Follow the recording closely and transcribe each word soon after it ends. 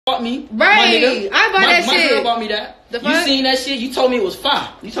Fuck me. Right. My nigga. I bought that my shit. My girl bought me that. The You fuck? seen that shit? You told me it was fire.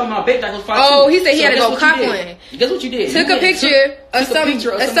 You told me my big bag was fire Oh, too. he said he had to guess go what cop you one. did? Guess what you did? Took You a picture of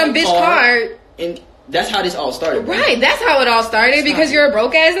some bitch card. And that's how this all started, bro. Right, that's how it all started. Because you're a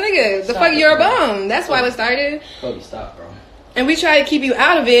broke ass nigga. The fuck, you're a bum. That's why it started. Cody, stop, bro. And we try to keep you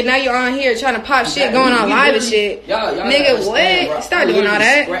out of it. Now you're on here trying to pop shit, going on live and shit. Y'all nigga, what? Bro. Stop doing all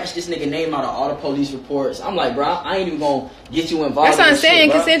that. Scratch this nigga name out of all the police reports. I'm like, bro, I ain't even gonna get you involved. That's what I'm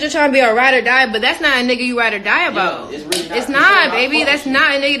saying. Shit, Cassandra trying to be a ride or die, but that's not a nigga you ride or die about. Yeah, it's really not. It's not, baby. That's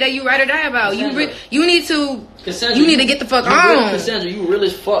not a nigga that you ride or die about. You need to. Cassandra, you need to get the fuck on. Cassandra, you real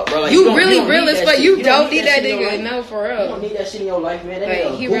as fuck, bro. Like, you really real as fuck. You don't need that shit nigga. No, for real. You don't need that shit in your life, man. That Like,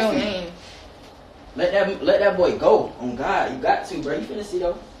 nigga he goofy. real name. Let that boy go. On God, you got to, bro. You finna see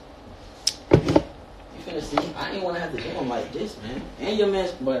though. You finna see. I ain't wanna have to do him like this, man. And your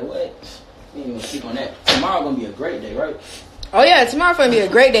man's, but what? We ain't even speak on that. Tomorrow gonna be a great day, right? Oh yeah, tomorrow gonna be a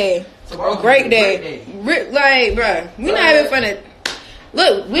great day. Tomorrow A great gonna be a day. great day. Like, bruh, we not even finna.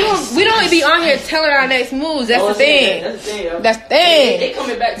 Look, we don't be on here telling our next moves. That's the thing. That's the thing. Yo. That's the thing. They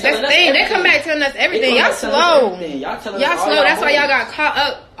coming back telling That's the us thing. They everything. come back telling us everything. They come Y'all back telling us slow. everything. Y'all telling Y'all us all slow. y'all That's why y'all hoes. got caught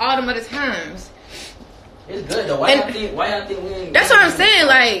up all them other times. It's good though. Why y'all think we ain't? That's what I'm saying.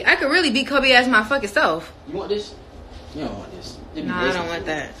 Like, I could really be Kobe as my fucking self. You want this? You don't want this. No, I don't want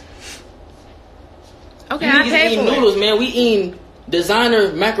that. Okay, You I niggas paid eating for noodles, it. man. We eating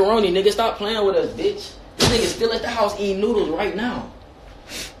designer macaroni, nigga. Stop playing with us, bitch. This nigga still at the house eating noodles right now.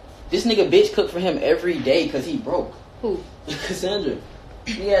 This nigga bitch cook for him every day because he broke. Who? Cassandra.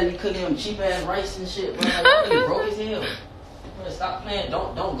 He had to be cooking him cheap ass rice and shit, bro. Like, he broke as hell. Bro, stop playing.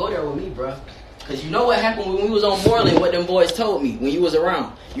 Don't go there with me, bro. Cause you know what happened when we was on Moreland. What them boys told me when you was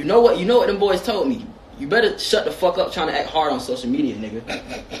around. You know what them boys told me. You better shut the fuck up trying to act hard on social media, nigga.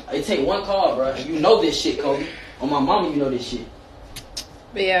 It take one call, bro. You know this shit, Kobe. On my mama, you know this shit.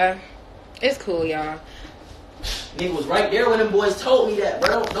 But yeah, it's cool, y'all. Nigga was right there when them boys told me that,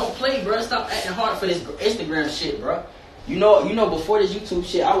 bro. Don't play, bro. Stop acting hard for this Instagram shit, bro. You know, before this YouTube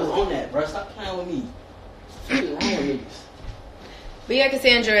shit, I was on that, bro. Stop playing with me. What's wrong with niggas? But yeah,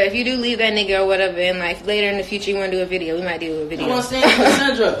 Cassandra, if you do leave that nigga or whatever, and like later in the future you want to do a video, we might do a video. You know what I'm saying,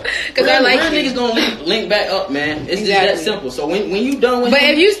 Cassandra? Because I like real you. niggas gonna link back up, man. It's Exactly. just that simple. So when you done with But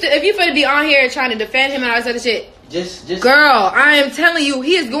him, if you finna be on here trying to defend him and all this other shit, just girl, I am telling you,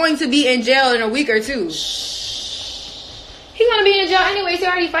 he is going to be in jail in a week or two. He's gonna be in jail anyway. He's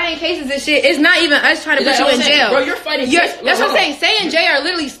already fighting cases and shit. It's not even us trying to put you in jail. Bro, you're fighting cases. That's what I'm saying. Say and Jay are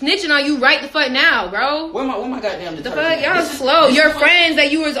literally snitching on you right the fuck now, bro. Where my goddamn The detergent? fuck, y'all slow. Your friends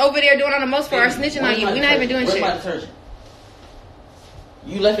that you was over there doing on the most for are snitching on you. We're not even doing Where's shit. my detergent?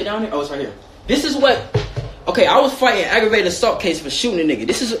 You left it down there? Oh, it's right here. This is what. Okay, I was fighting aggravated assault case for shooting a nigga.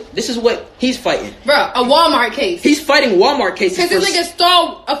 This is what he's fighting. Bro, a Walmart case. He's fighting Walmart cases. Because this nigga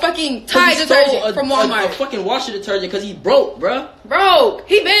stole a fucking Tide detergent from Walmart. A fucking washer detergent because he broke, bruh. Broke.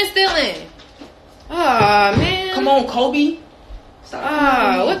 He been stealing. Aw, man. Come on, Kobe. Stop.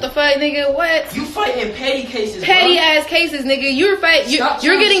 Ah, what the fuck, nigga? What? You fighting petty cases, Petty bruh. ass cases, nigga. You're Stop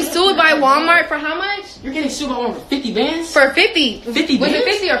you're trying getting to sued by me, Walmart for how much? You're getting sued by Walmart for 50 bands? For 50. 50 Was it bands?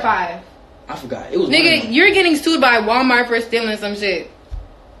 50 or 5? I forgot. It was Nigga, you're getting sued by Walmart for stealing some shit.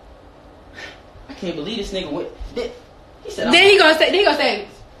 I can't believe this nigga went. He said, Then he gonna say,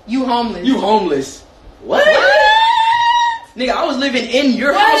 you homeless. You homeless. What? Nigga, I was living in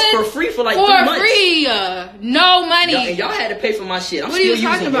your house for free for like 3 months. For free. No money. And y'all had to pay for my shit. I'm What are still you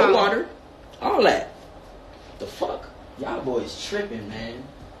talking using your about? water. All that. The fuck? Y'all boys tripping, man.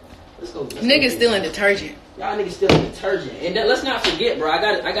 Let's go. Niggas stealing detergent. Y'all niggas stealing detergent. And then, let's not forget, bro. I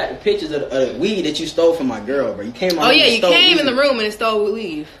got the pictures of the weed that you stole from my girl, bro. You came on. Oh yeah, and you stole came weed. in the room and it stole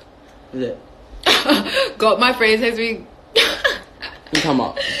weave. What's that? Go, my friend says we. What you talking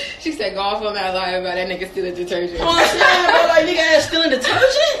about? She said, "Go off on that lie about that nigga stealing detergent." You know what I'm saying, bro? Like, nigga ass stealing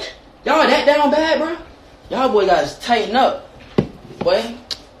detergent? Y'all that down bad, bro? Y'all boy guys tighten up, boy.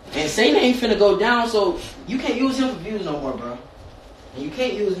 And Satan ain't finna go down, so you can't use him for views no more, bro. And you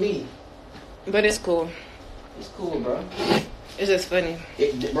can't use me. But it's cool. It's cool, bro. It's just funny.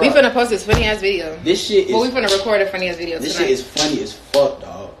 Bro, We finna post this funny ass video. this shit is. Well, we finna record a funny ass video This tonight. shit is funny as fuck,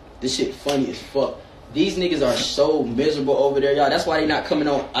 dog. This shit funny as fuck. These niggas are so miserable over there, y'all. That's why they not coming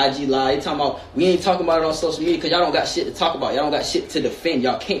on IG Live. They talking about, we ain't talking about it on social media because y'all don't got shit to talk about. Y'all don't got shit to defend.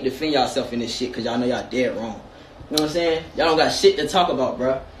 Y'all can't defend yourself in this shit because y'all know y'all dead wrong. You know what I'm saying? Y'all don't got shit to talk about,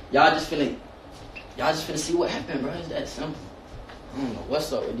 bro. Y'all just finna see what happened, bro. It's that simple. I don't know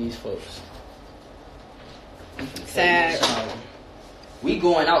what's up with these folks. Sad. We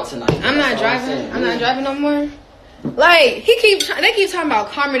going out tonight. I'm not driving. I'm not driving no more. Like they keep talking about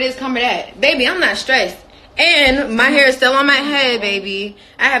karma this, karma that. Baby, I'm not stressed. And my hair is still on my head, baby.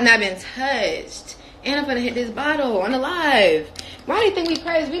 I have not been touched. And I'm gonna hit this bottle on the live. Why do you think we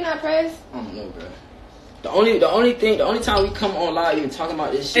pressed? We not pressed? I don't know, bro. The only time we come on live even talking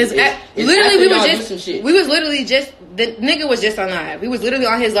about this shit is literally we was just some shit. We was literally just the nigga was just on live. We was literally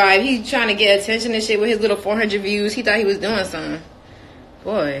on his live. He trying to get attention and shit with his little 400 views. He thought he was doing something.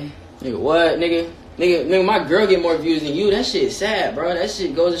 Boy. Nigga, what, nigga? Nigga, my girl get more views than you. That shit is sad, bro. That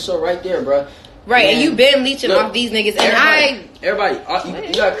shit goes to show right there, bro. Right, Man, and you been leeching off these niggas, and everybody,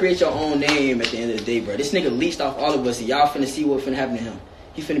 you gotta create your own name at the end of the day, bro. This nigga leached off all of us, and y'all finna see what finna happen to him.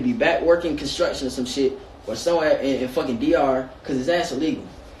 He finna be back working construction or some shit, or somewhere in fucking DR, cause his ass illegal.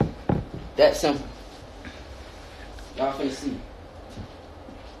 That simple. Y'all finna see.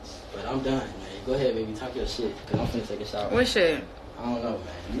 But I'm done, man. Go ahead, baby, talk your shit, cause I'm finna take a shower. What shit? I don't know, man.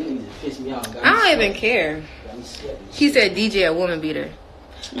 You niggas just piss me off. I don't even care. He said DJ a woman beater.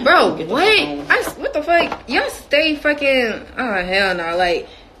 Bro, what? What the fuck? Y'all stay fucking... Oh, hell no. Like...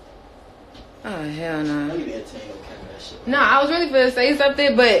 Oh, hell no. No, I was really gonna say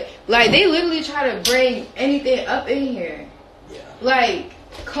something, but... Like, they literally try to bring anything up in here. Yeah. Like,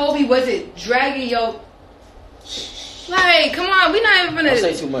 Kobe wasn't dragging your... Like, come on. We not even gonna... Don't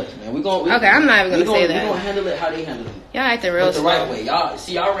say too much, man. Okay, I'm not even gonna say that. We gonna handle it how they handle it. Y'all acting real the right way.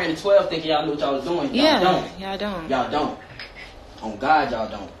 Y'all ran 12 thinking y'all knew what y'all was doing. Y'all don't. Y'all don't. Y'all don't. On God, y'all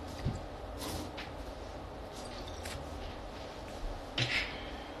don't.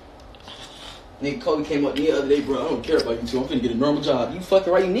 Nigga Kobe came up the other day, bro. I don't care about you two. I'm finna get a normal job. You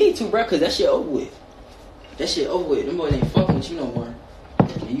fucking right. You need to, bro, cause that shit over with. That shit over with. Them boys ain't fucking with you no more.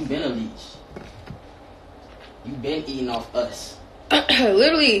 And you been a leech. You been eating off us.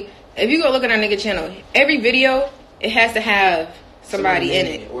 Literally, if you go look at our nigga channel, every video it has to have somebody in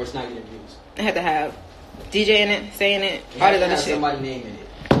it, or it's not getting views. It had to have DJ in it, saying it, all this other shit. Somebody name in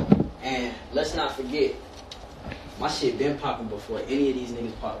it. And let's not forget, my shit been popping before any of these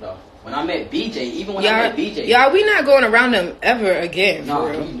niggas popped off. When I met BJ, even when I met BJ, y'all, we not going around them ever again. No,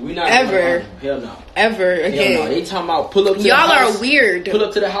 we not ever. Hell no. Ever again. Hell no. They talking about pull up to y'all the house. Y'all are weird. Pull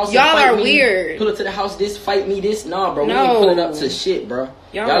up to the house. Y'all and fight are me. weird. Pull up to the house. This fight me. This nah, bro. No. We ain't pulling up to shit, bro.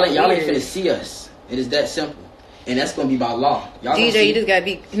 Y'all ain't weird. finna see us. It is that simple, and that's gonna be by law. Y'all DJ, you just got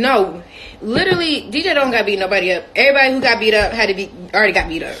beat. No, literally, DJ don't got beat nobody up. Everybody who got beat up already got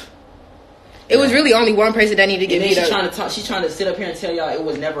beat up. It was really only one person that needed to get beat up. She's trying to sit up here and tell y'all it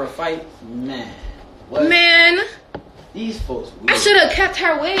was never a fight. Man, what? Man, these folks. Weird. I should have kept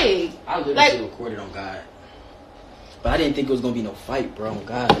her wig. I literally should have recorded on God, but I didn't think it was gonna be no fight, bro. On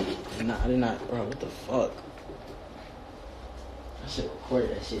God, I did not, bro. What the fuck? I should have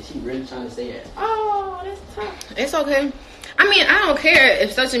recorded that shit. She really trying to say that. Oh, that's tough. It's okay. I mean, I don't care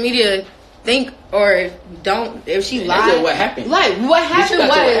if social media think or don't, if she lied. What happened? Like, what happened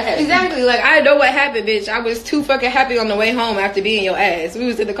was, exactly, like, I know what happened, bitch. I was too fucking happy on the way home after being your ass. We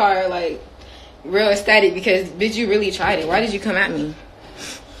was in the car, like, real ecstatic because, bitch, you really tried it. Why did you come at me?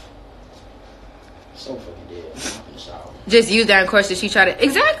 So fucking dead. I'm in the shower. Just use that in course that she tried it.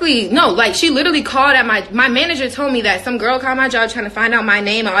 Exactly. No, like, she literally called at my manager told me that some girl called my job trying to find out my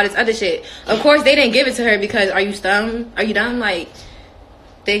name and all this other shit. Of course, they didn't give it to her because, are you dumb? Are you dumb? Like,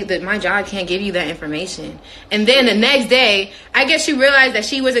 my job can't give you that information. And then the next day, I guess she realized that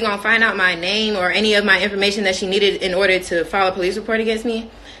she wasn't going to find out my name or any of my information that she needed in order to file a police report against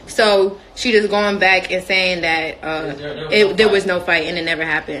me. So she just going back and saying that there was no fight and it never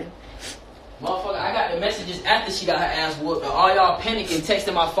happened. Motherfucker, I got the messages after she got her ass whooped. All y'all panicking,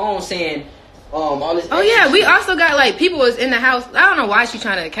 texting my phone saying all this. Oh yeah, we also got like people was in the house. I don't know why she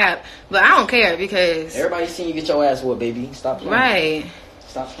trying to cap, but I don't care because everybody seen you get your ass whooped, baby. Stop playing. Right.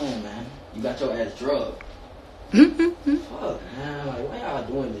 Stop playing, man. You got your ass drugged. Fuck, man. Like, why y'all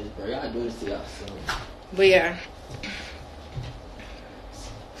doing this, bro? Y'all doing this to yourself. But yeah.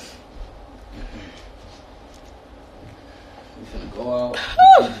 We finna go out,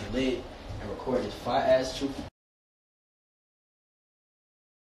 be lit, and record this fire ass truth.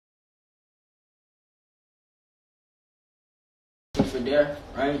 For there,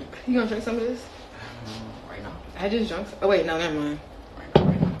 right? You gonna drink some of this? Right now. I just drunk. Oh wait, no, never mind.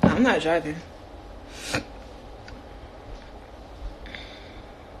 Right now. I'm not driving.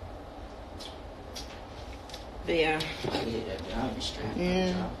 But yeah. I'll be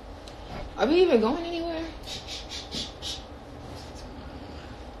straight. Are we even going anywhere?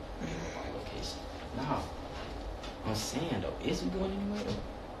 No. I'm saying though, is we going anywhere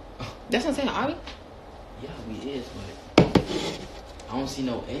though? That's what I'm saying, are we? Yeah, we is, but I don't see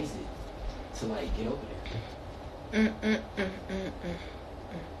no exit to like get over there.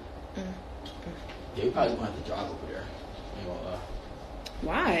 Yeah, we probably gonna have to drive over there.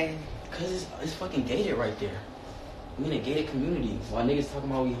 Why? Cause it's fucking gated right there. We in a gated community. While niggas talking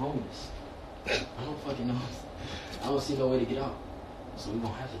about we homeless. I don't fucking know. I don't see no way to get out. So we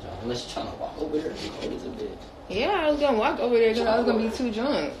gonna have to drive. Unless you're trying to walk over there. It's a bit. Yeah, I was gonna walk over there because I was gonna be too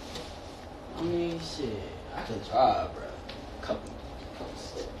drunk. I mean, shit. I could drive, bro. Couple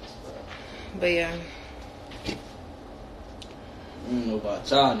steps, bro. But yeah. I don't know about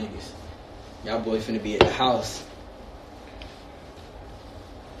y'all niggas. Y'all boys finna be at the house.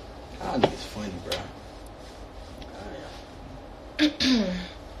 Y'all niggas funny, bro.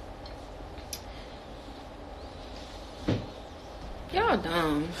 Y'all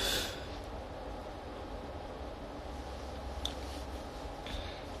dumb.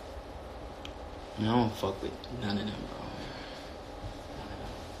 I don't fuck with none of them, bro.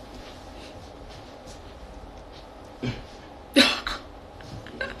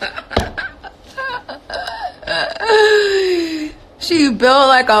 She built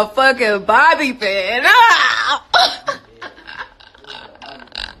like a fucking bobby pin.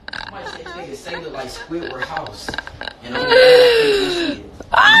 Say look like Squidward House. And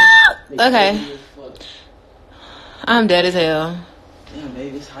okay. I'm dead as hell. Damn,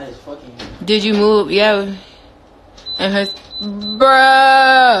 baby, it's hot as fucking. Did you move? Yeah. And her,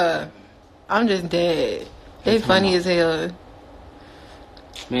 bruh. I'm just dead. They funny as hell.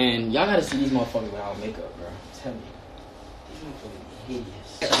 Man, y'all gotta see these motherfuckers without makeup, bro. Tell me. These motherfuckers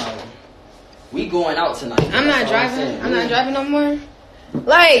hideous. We going out tonight. I'm not driving. I'm not driving no more.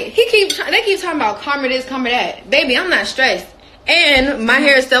 Like, they keep talking about karma this, karma that. Baby, I'm not stressed. And my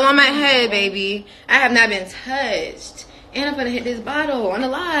hair is still on my head, baby. I have not been touched. And I'm gonna hit this bottle on the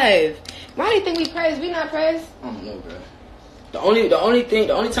live. Why do you think we pressed? We not pressed? I don't know, bro. The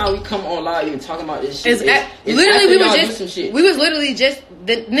only time we come on live even talking about this shit is literally we was literally just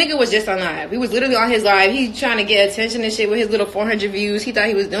the nigga was just on live. We was literally on his live. He trying to get attention and shit with his little 400 views. He thought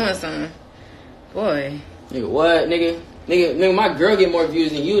he was doing something. Boy. Nigga, what, nigga? Nigga, my girl get more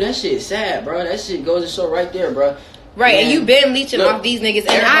views than you. That shit is sad, bro. That shit goes to show right there, bro. Right, man. And you been leeching off these niggas,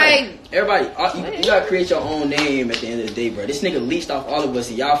 and everybody, you gotta create your own name at the end of the day, bro. This nigga leached off all of us,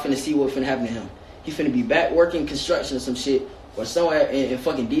 and y'all finna see what finna happen to him. He finna be back working construction or some shit, or somewhere in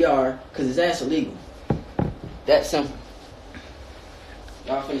fucking DR, cause his ass illegal. That simple.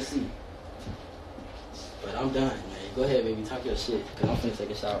 Y'all finna see. But I'm done, man. Go ahead, baby, talk your shit, cause I'm finna take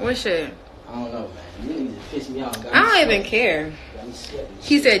a shower. What shit? I don't know, man. You niggas just piss me off. I don't even care.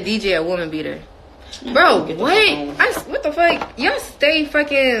 He said DJ a woman beater. Bro, what? What the fuck? Y'all stay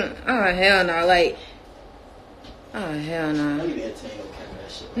fucking. Oh, hell no. Like. Oh, hell no.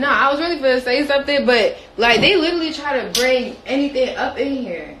 No, I was really gonna say something, but, like, they literally try to bring anything up in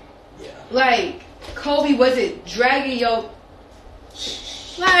here. Yeah. Like, Kobe wasn't dragging your.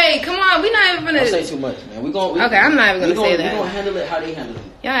 Like, come on, we not even gonna. Don't say too much, man. Okay, I'm not even gonna say that. We gonna handle it how they handle it.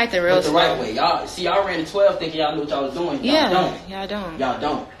 Y'all acting real the right way. Y'all ran 12 thinking y'all knew what y'all was doing. Y'all don't. Y'all don't. Y'all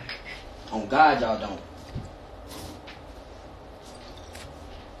don't. On God, y'all don't.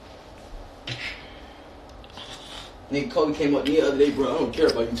 Nigga Kobe came up the other day, bro. I don't care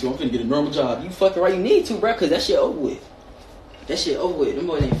about you two. I'm finna get a normal job. You fucking right. You need to, bro, cause that shit over with. That shit over with. Them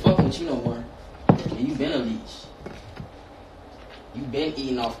boys ain't fucking with you no more. And you been a leech. You been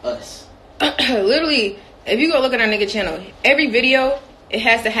eating off us. Literally, if you go look at our nigga channel, every video it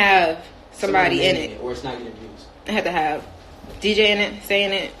has to have somebody in it, or it's not getting views. It had to have DJ in it,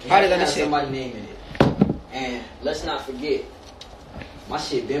 saying it, all this other shit. Somebody name in it. And let's not forget, my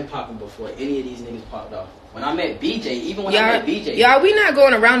shit been popping before any of these niggas popped off. When I met BJ, even when I met BJ, y'all, we not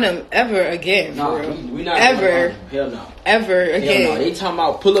going around them ever again. No, we not ever. Hell no. Ever again. Hell no. They talking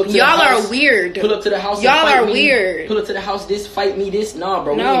about pull up to y'all the house. Y'all are weird. Pull up to the house. Y'all and fight are me. weird. Pull up to the house. This fight me. This nah,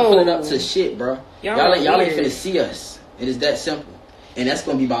 bro. No. We ain't pulling up to shit, bro. Y'all ain't weird. finna see us. It is that simple, and that's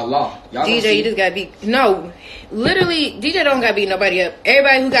gonna be by law. Y'all DJ, you just got beat. No, literally, DJ don't got beat nobody up.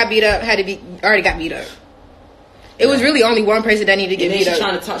 Everybody who got beat up already got beat up. It was really only one person that needed to get beat up.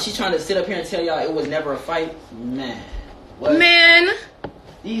 She's trying to sit up here and tell y'all it was never a fight. Man, what? Man,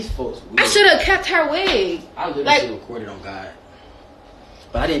 these folks. Weird. I should have kept her wig. I literally should have recorded on God,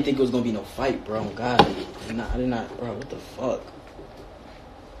 but I didn't think it was gonna be no fight, bro. On God, I did not, bro. What the fuck?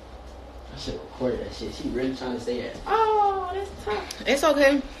 I should have recorded that shit. She really trying to say that. Oh, that's tough. It's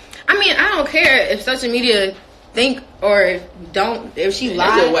okay. I mean, I don't care if social media think or don't, if she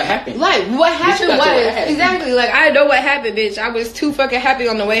lied. What happened? Like, what happened was exactly like I know what happened, bitch. I was too fucking happy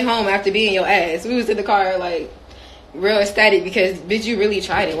on the way home after being your ass. We was in the car like real ecstatic because bitch, you really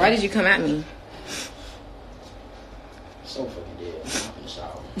tried it. Why did you come at me? So fucking dead. I'm in the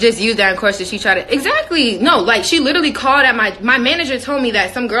shower. just use that in course that she tried to exactly no, like she literally called at my manager told me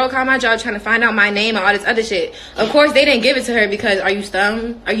that some girl called my job trying to find out my name and all this other shit. Of course they didn't give it to her because are you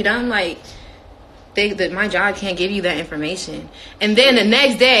dumb? Are you dumb? Like my job can't give you that information. And then the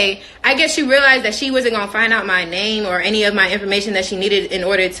next day, I guess she realized that she wasn't gonna find out my name or any of my information that she needed in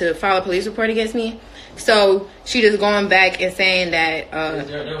order to file a police report against me. So she just going back and saying that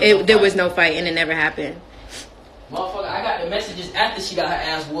there was no fight and it never happened. Motherfucker, I got the messages after she got her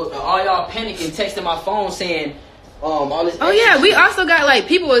ass whooped. All y'all panicking, texting my phone saying, all this. Oh yeah, we also got like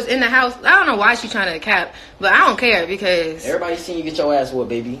people was in the house. I don't know why she trying to cap, but I don't care because everybody seen you get your ass whooped,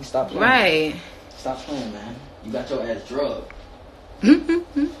 baby. Stop playing. Right. Stop playing, man. You got your ass drugged.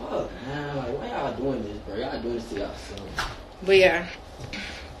 Fuck, man. Like, why y'all doing this, bro? Y'all doing this to yourself. But yeah.